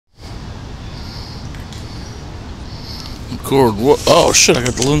record. What? Oh shit! I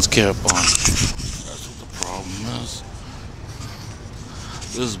got the lens cap on. That's what the problem is.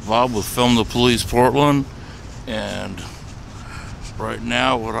 This is Bob with Film the Police Portland, and right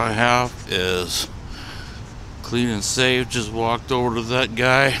now what I have is clean and safe. Just walked over to that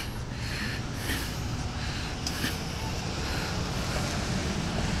guy.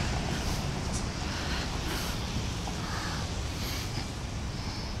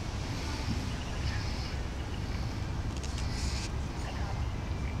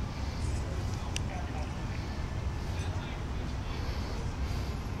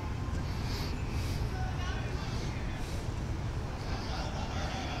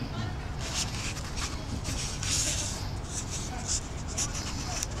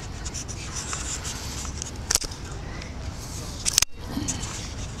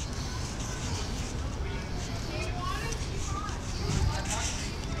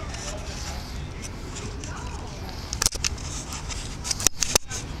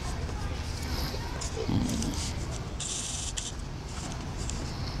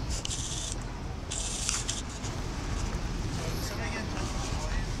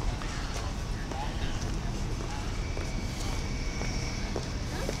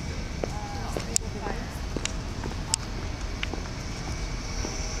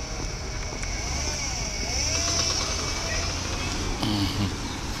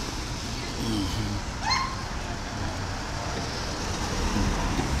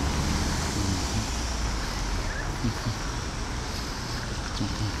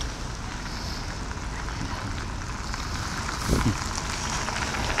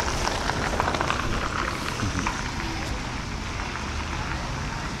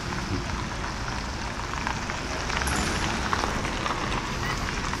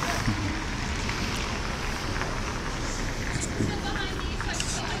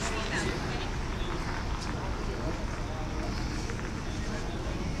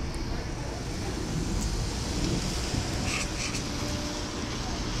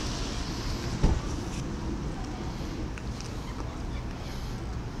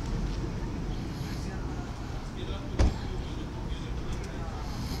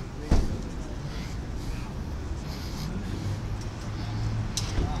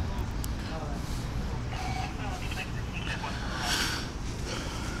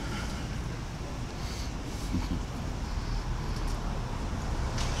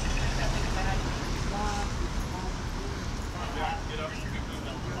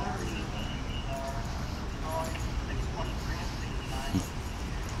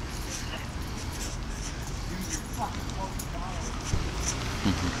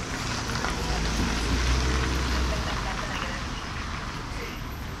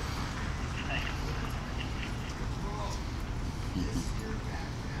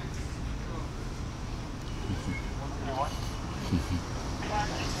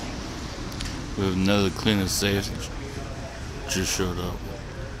 We have another clean and safe just showed up.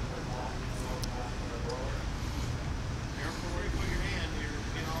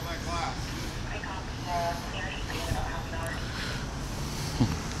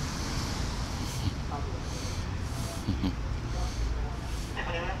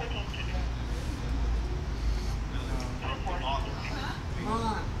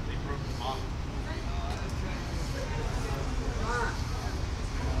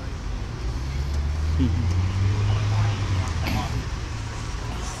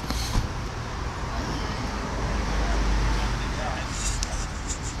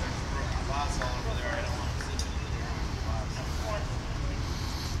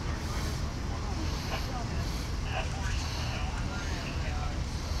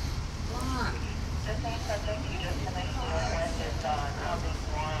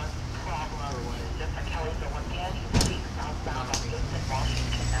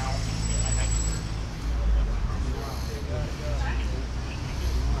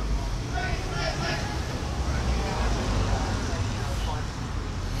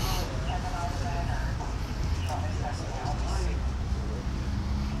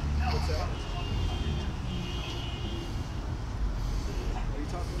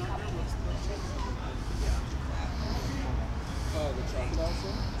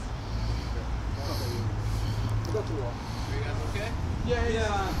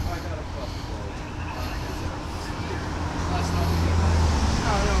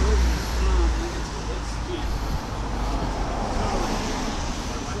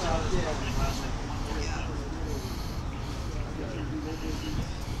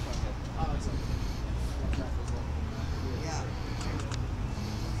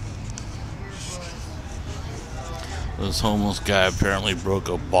 This homeless guy apparently broke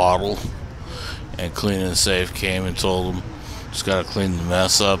a bottle And Clean and Safe came and told them just gotta clean the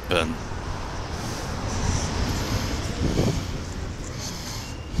mess up, and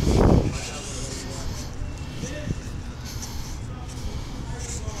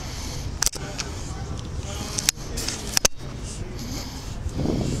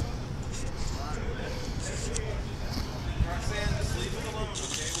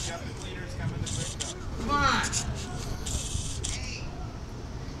Come on! Hey,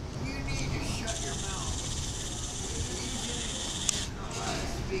 you need to shut your mouth.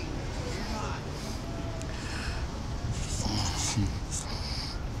 Speak. You're not.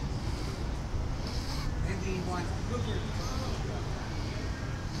 Maybe you want cooker.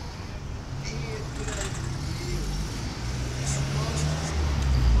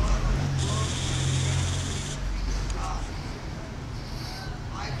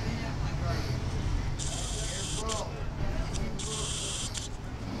 I clean up my garden.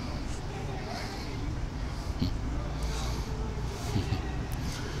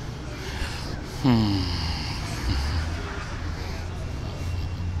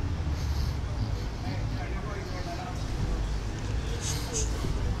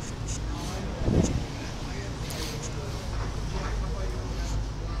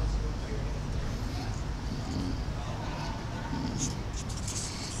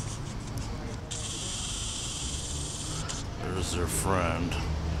 there's their friend.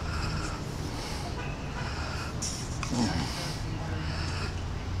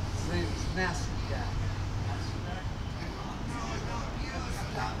 Nasty guy.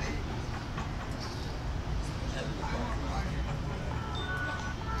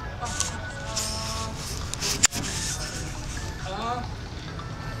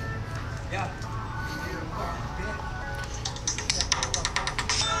 Yeah.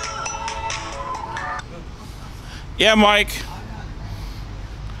 Yeah, Mike.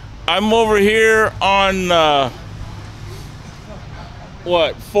 I'm over here on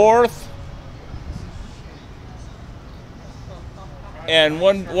what, 4th? And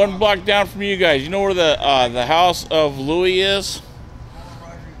one block down from you guys. You know where the house of Louis is?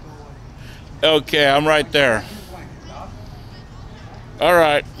 Okay, I'm right there. All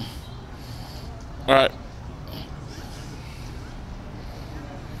right. All right.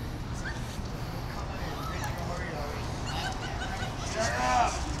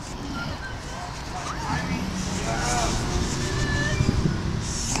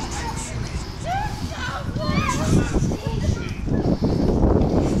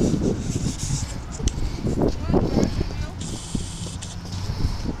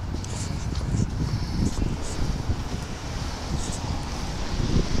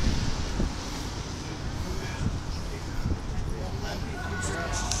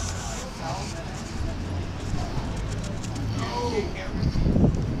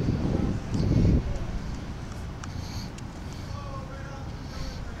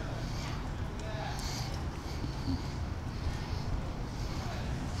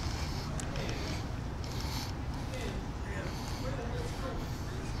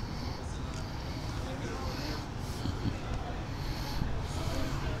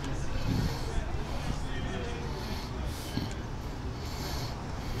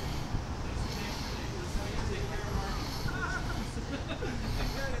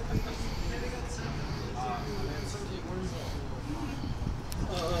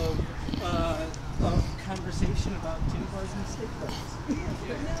 Conversation about tin bars and steak bars.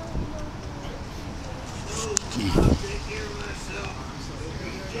 Take care of myself.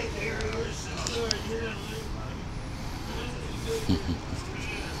 Take care of yourself.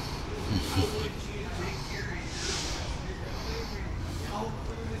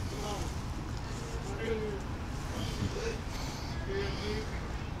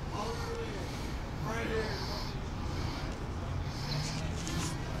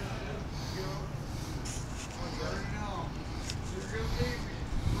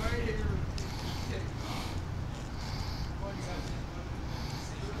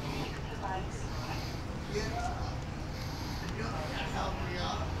 Help me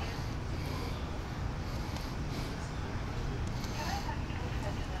out.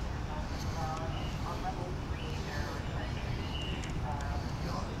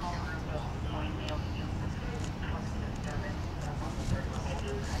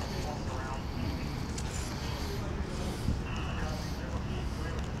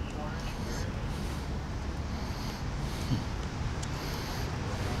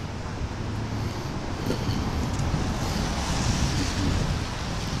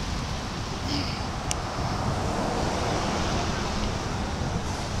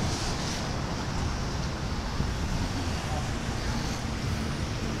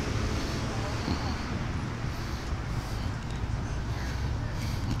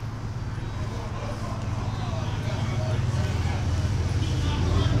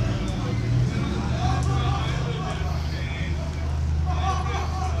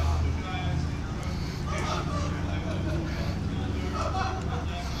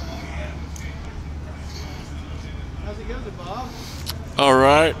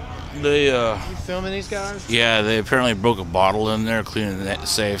 They You filming these guys? yeah, they apparently broke a bottle in there, cleaning the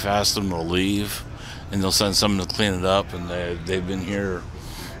safe, asked them to leave, and they'll send someone to clean it up, and they've been here,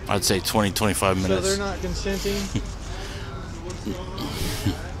 I'd say 20, 25 So minutes. they're not consenting?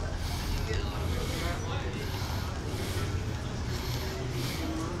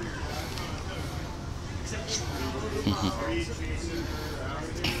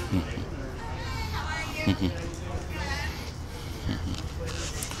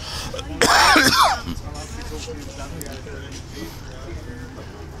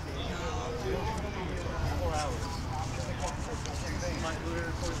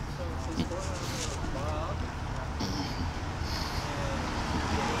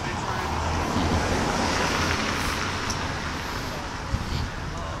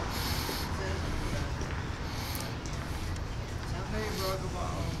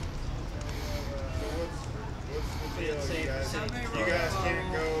 You guys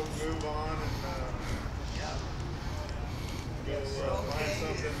can't go move on and go find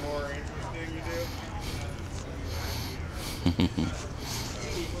something more interesting to do?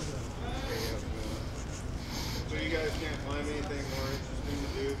 So you guys can't find anything more interesting to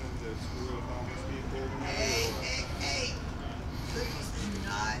do than to screw with homeless people? Hey, please do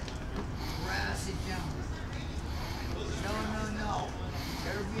not harass a gentleman. No.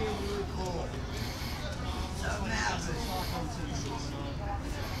 They're being really cold. Something happens.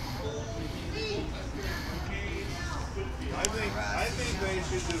 I think they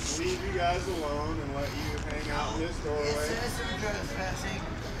should just leave you guys alone and let you hang out in this doorway. It's trespassing.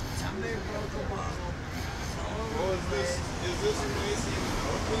 Somebody broke a bottle. Well, is this place even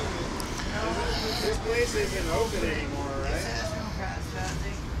open? This place isn't open anymore, It right? says no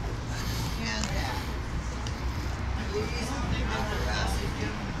trespassing. Understand that. Please do not harass a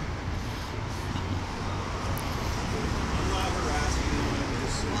gentleman. I'm not harassing them, I'm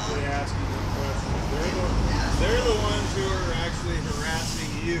just simply asking them questions. They're the ones who are actually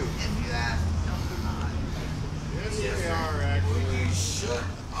harassing you. If you ask, no, they're not. Yes, they are actually. Shut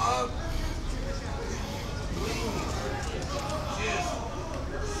up.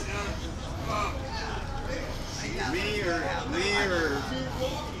 Me or I'm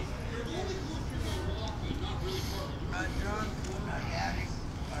not drunk, I'm not addict.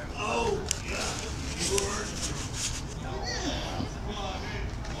 Oh, yeah, you are.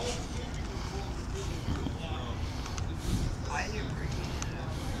 I agree.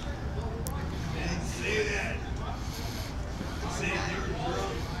 Didn't say that. I said you were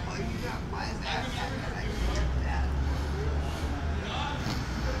drunk. Well, you got my back. I get that.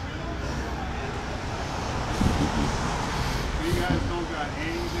 you guys don't got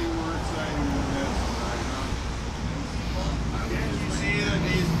anything more exciting than this right now. Can't you see that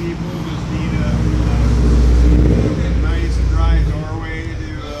these people just need a nice dry doorway to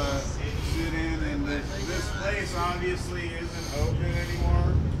sit in, and this place obviously isn't open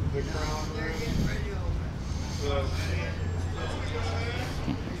anymore, the crown room. So,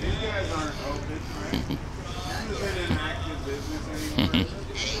 these guys aren't open, right? This isn't an active business anymore.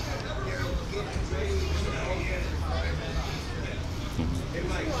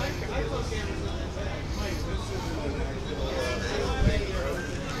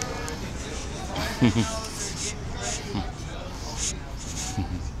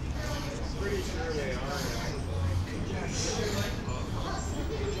 Pretty sure they are.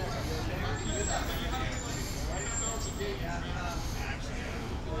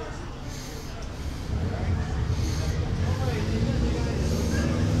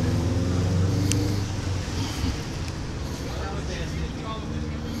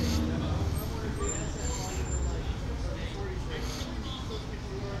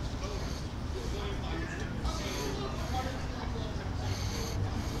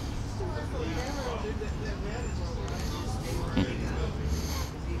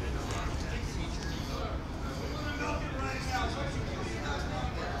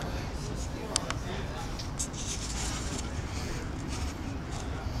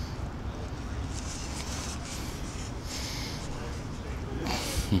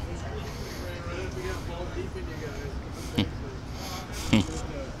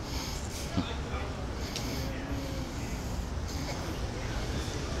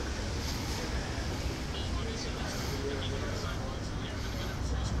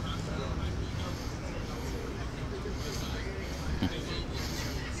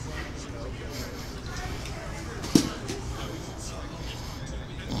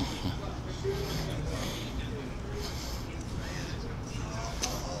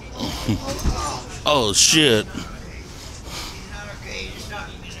 Oh shit. He's not okay. He's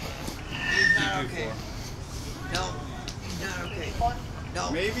not okay. No, he's not okay. No,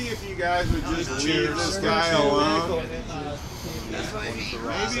 Maybe if you guys would just leave this guy alone. Maybe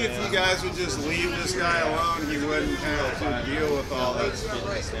if you guys would just leave this guy alone, he wouldn't have to deal with all this.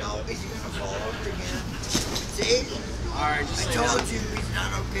 See? Alright, just I told you he's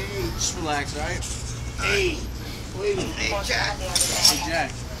not okay. Just relax, alright? Hey, hey, Jack. Hey,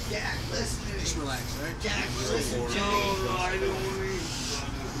 Jack. Jack, listen to me. Just relax, alright? Jack, listen to me. No, I don't want to.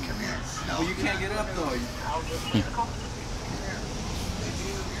 Come here. No, Well, you can't get up, though. If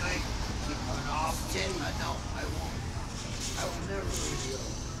you like, keep on off. No, I won't. I will never leave you.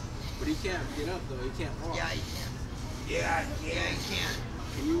 But he can't get up, though. He can't walk. Yeah, he can. Yeah, he can.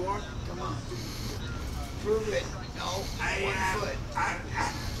 Can you walk? Come on. Prove it. No, one foot. I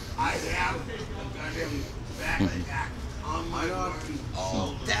have got him back on my body.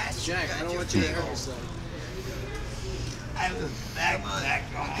 Oh, that's Jack, got I don't your want you to big hurt old- yourself. I have a back on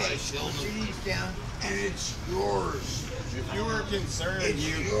my Okay, shoulder, put your knees down. and it's yours. If you were concerned, It's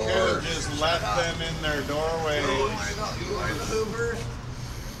you yours. could have just left them in their doorway. You want to go? You want to go Hoover's?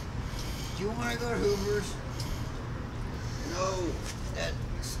 Do you want to go to Hoover's? No,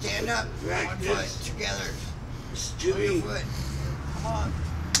 Stand up. Right, One yes. foot together. it's Put your Jimmy. foot. Come on.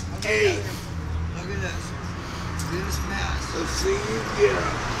 Look Hey. at this. Look at this. Look at this mask. Let's see you get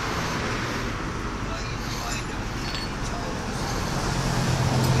up. Well, you know I don't have any toes.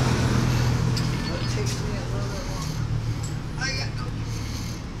 But it takes me a little bit longer. I got no.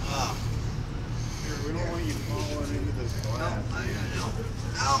 Oh, Here, we don't want you falling into this no, glass. I don't know.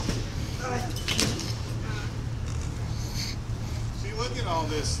 Ow. See, look at all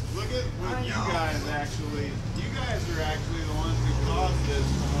this. Look at what I you know. guys actually. You guys are actually the ones who caused this,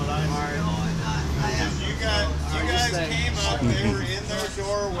 from what I No, see. I'm not. I have. You guys just say- came up. They were in their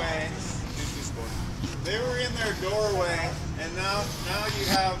doorway. They were in their doorway, and now you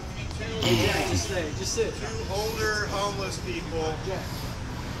have Jack, just stay. Just sit. two older homeless people. Jack.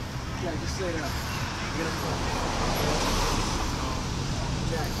 Jack, just stay down. Get up.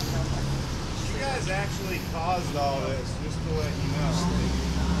 Jack, You guys actually caused all this, just to let you know.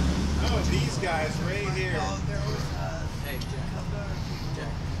 No, these guys right here. No, there was hey, Jack. Jack,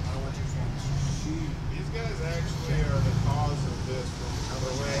 I don't want you to fall. These guys actually are the cause of this, from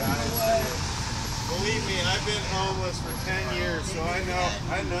the way I see it. Believe me, I've been homeless for 10 years, so I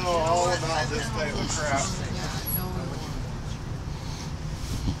know all about this type of crap.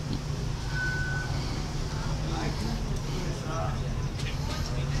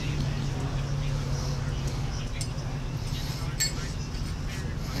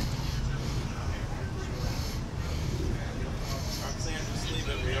 Roxanne, just leave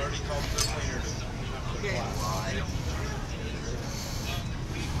it. We already called for a cleaner to pick up the Okay, glass. well, I don't.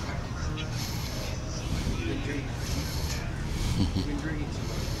 You've been drinking too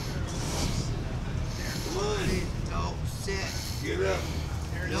much. Come on, No, sit. get up.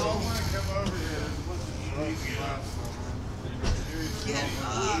 Here, No. someone come over here. There's a bunch of drugs glass somewhere. Get up.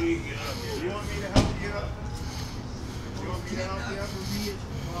 You get up. You want me to help you up? You want me to Get help up you up? for me as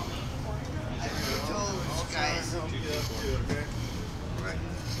well. I told I'll this try guy. and help you up too, okay?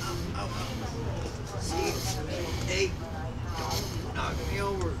 See, hey, don't knock me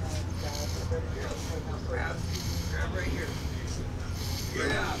over. Grab right here.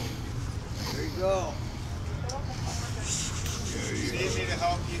 Grab. There you go. You need me to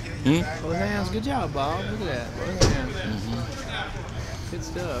help you get your back Both back hands. on? Good job, Bob. Look at that. Both hands. Good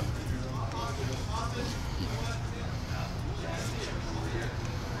stuff.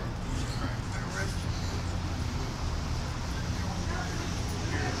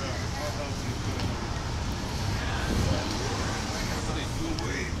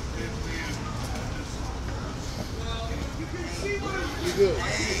 You good?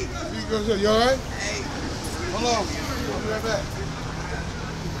 Hey, You good? You all right? hey. Hold on. I'll be right back.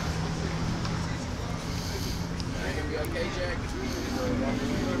 You gonna be okay, Jack?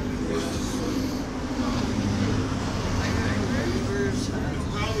 I got Hoover's.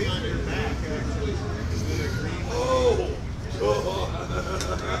 Probably on your back, actually. Instead of green. Oh.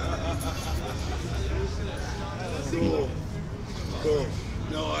 Cool. Cool.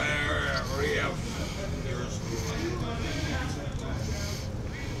 No, I already have.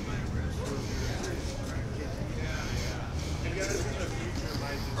 You guys in the future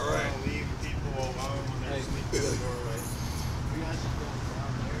might just All right. want to leave people alone when they're sleeping in the doorway.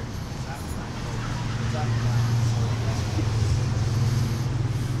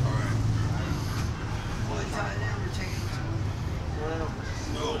 All right. Well, I thought they were taking some.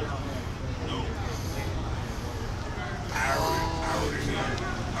 No. No. I already knew.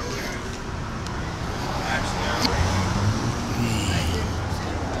 Actually, I already knew.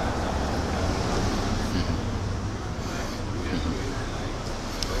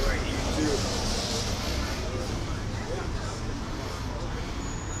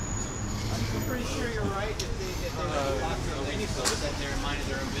 pretty sure you're right. If they locked their lady folks that they're minding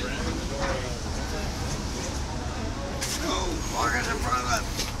their own business in the doorway. No, walk in the front of it.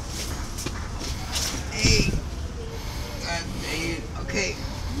 Hey. God dang it. Okay,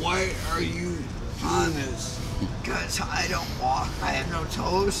 why are you on this? Because I don't walk. I have no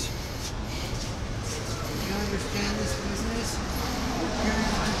toes. You understand this business? I'm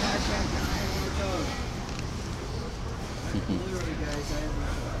carrying my backpack and I have no toes. Literally, guys, I have no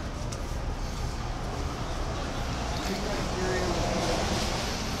toes.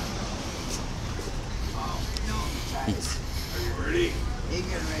 Oh, no, guys. Are you ready? You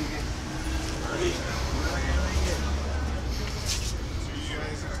can make it. Ready? We're gonna make it. So you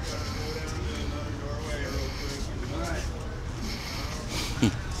guys just gotta go down to another doorway real quick. Alright.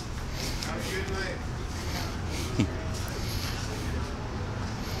 Have a good night.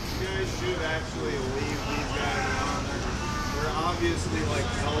 You guys should actually leave these guys alone. They're obviously like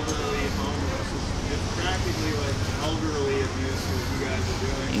elderly homeless. It's practically like elderly abuse what you guys are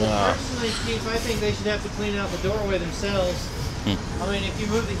doing. Nah. Personally, Keith, I think they should have to clean out the doorway themselves. I mean, if you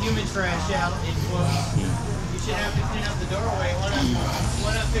move the human trash out, in quotes, you should have to clean up the doorway.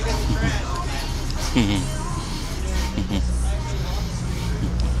 Why not pick up the trash?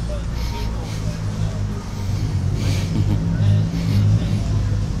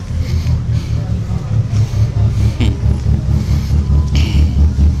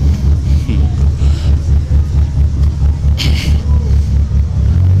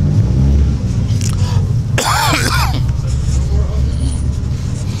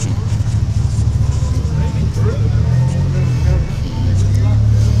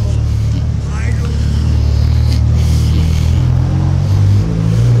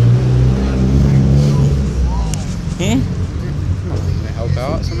 Help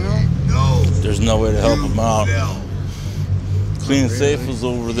out somehow? No. There's no way to help them out. Bill. Clean Safe was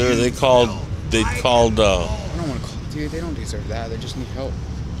over there. They called. I don't want to call. Dude, they don't deserve that. They just need help.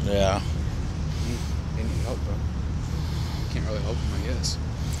 Yeah. They need help, bro. Can't really help them, I guess.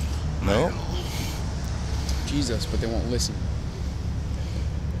 No. Jesus, but they won't listen.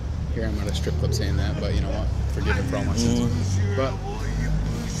 Here I'm at a strip club saying that, but you know what? Forgive me for all my sins. But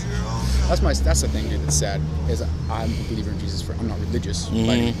that's the thing, dude. That's sad. Is I'm a believer in Jesus. I'm not religious.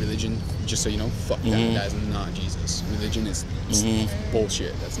 Like religion, just so you know, fuck that. That is not Jesus. Religion is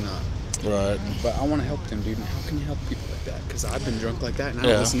bullshit. That's not. Right. But I want to help them, dude. And how can you help people like that? Because I've been drunk like that, and I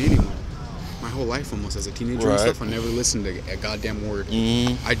Yeah. don't listen to anyone. My whole life, almost as a teenager and Right. stuff, I never listened to a goddamn word.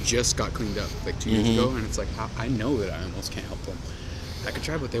 I just got cleaned up like 2 years ago, and it's like I know that I almost can't help them. I could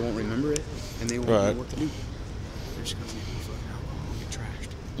try, but they won't remember it, and they won't know what to do. They're just gonna get fucking alcohol and get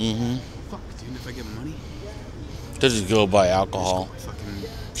trashed. Fuck, dude. If I get money, They just go buy I alcohol. just go buy fucking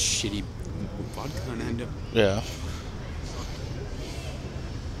shitty vodka and end up. Yeah.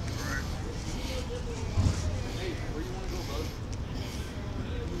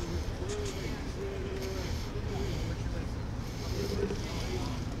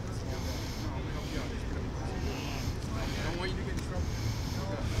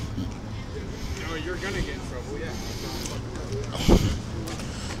 No, you're gonna get in trouble, yeah.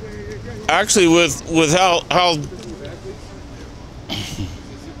 Actually, with how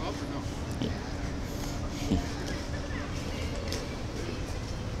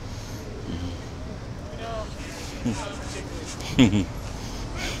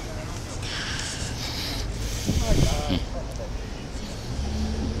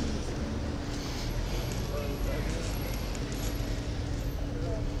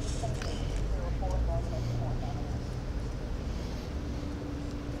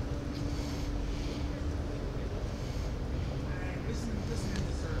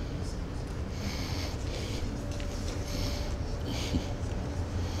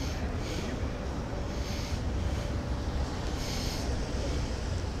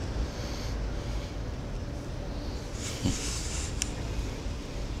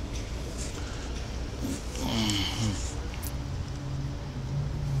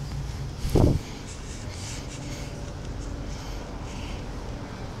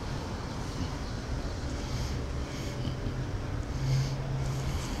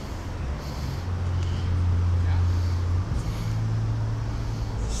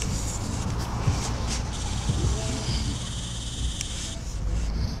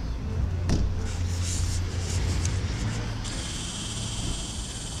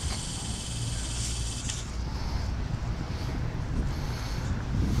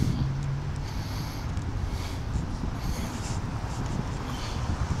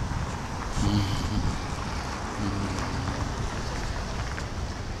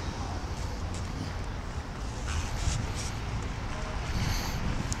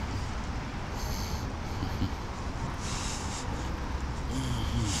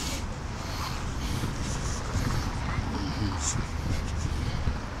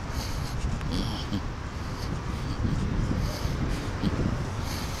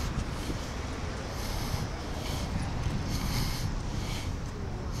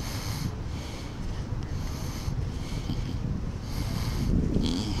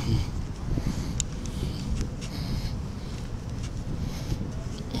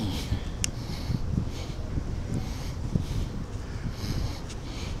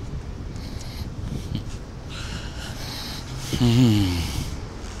This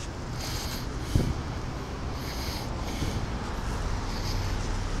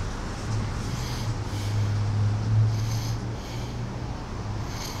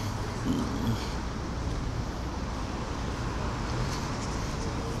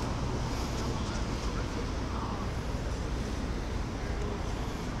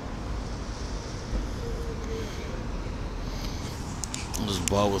is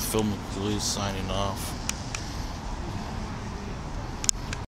Bob with Film the Police signing off.